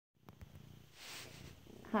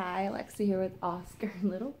Hi, Lexi here with Oscar and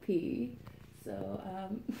Little P. So,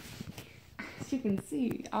 as you can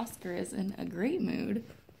see, Oscar is in a great mood.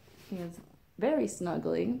 He is very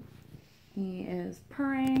snuggly. He is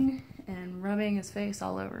purring and rubbing his face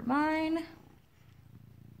all over mine.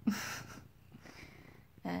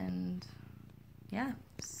 And yeah,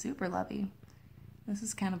 super lovey. This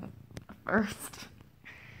is kind of a first.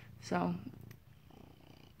 So,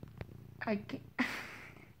 I can't.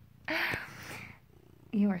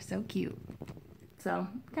 You are so cute. So,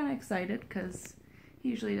 I'm kind of excited because he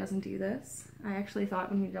usually doesn't do this. I actually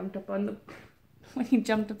thought when he jumped up on the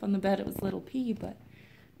bed it was Little P, but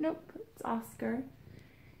nope, it's Oscar.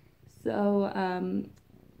 So,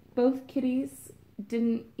 both kitties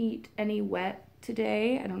didn't eat any wet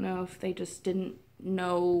today. I don't know if they just didn't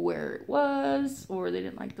know where it was or they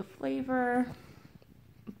didn't like the flavor.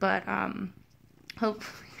 But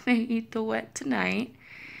hopefully they eat the wet tonight.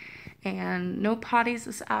 And no potties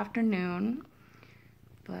this afternoon.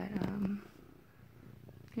 But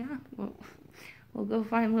yeah, we'll go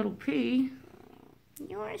find Little P.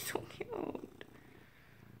 You are so cute.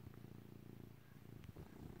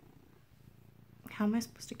 How am I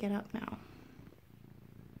supposed to get up now?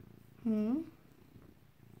 Can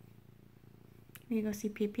you go see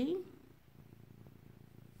Pee-Pee?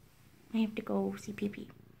 I have to go see Pee-Pee.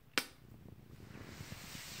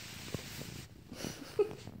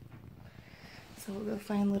 So we'll go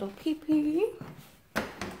find Little Pee-Pee. And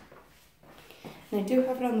I do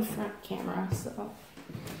have it on the front camera, so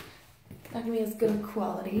that can be as good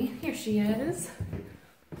quality. Here she is.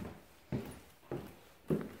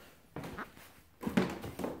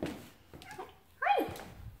 Hi!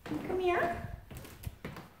 Come here.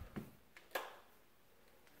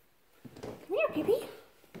 Come here, Pee-Pee.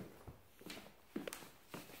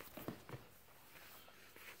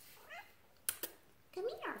 Come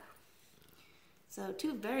here. So,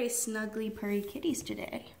 two very snuggly, purry kitties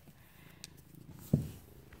today.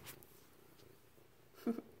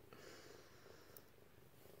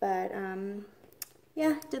 But,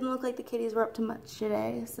 yeah, didn't look like the kitties were up to much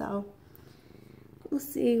today, so we'll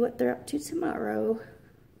see what they're up to tomorrow.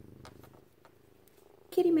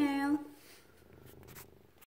 Kitty mail.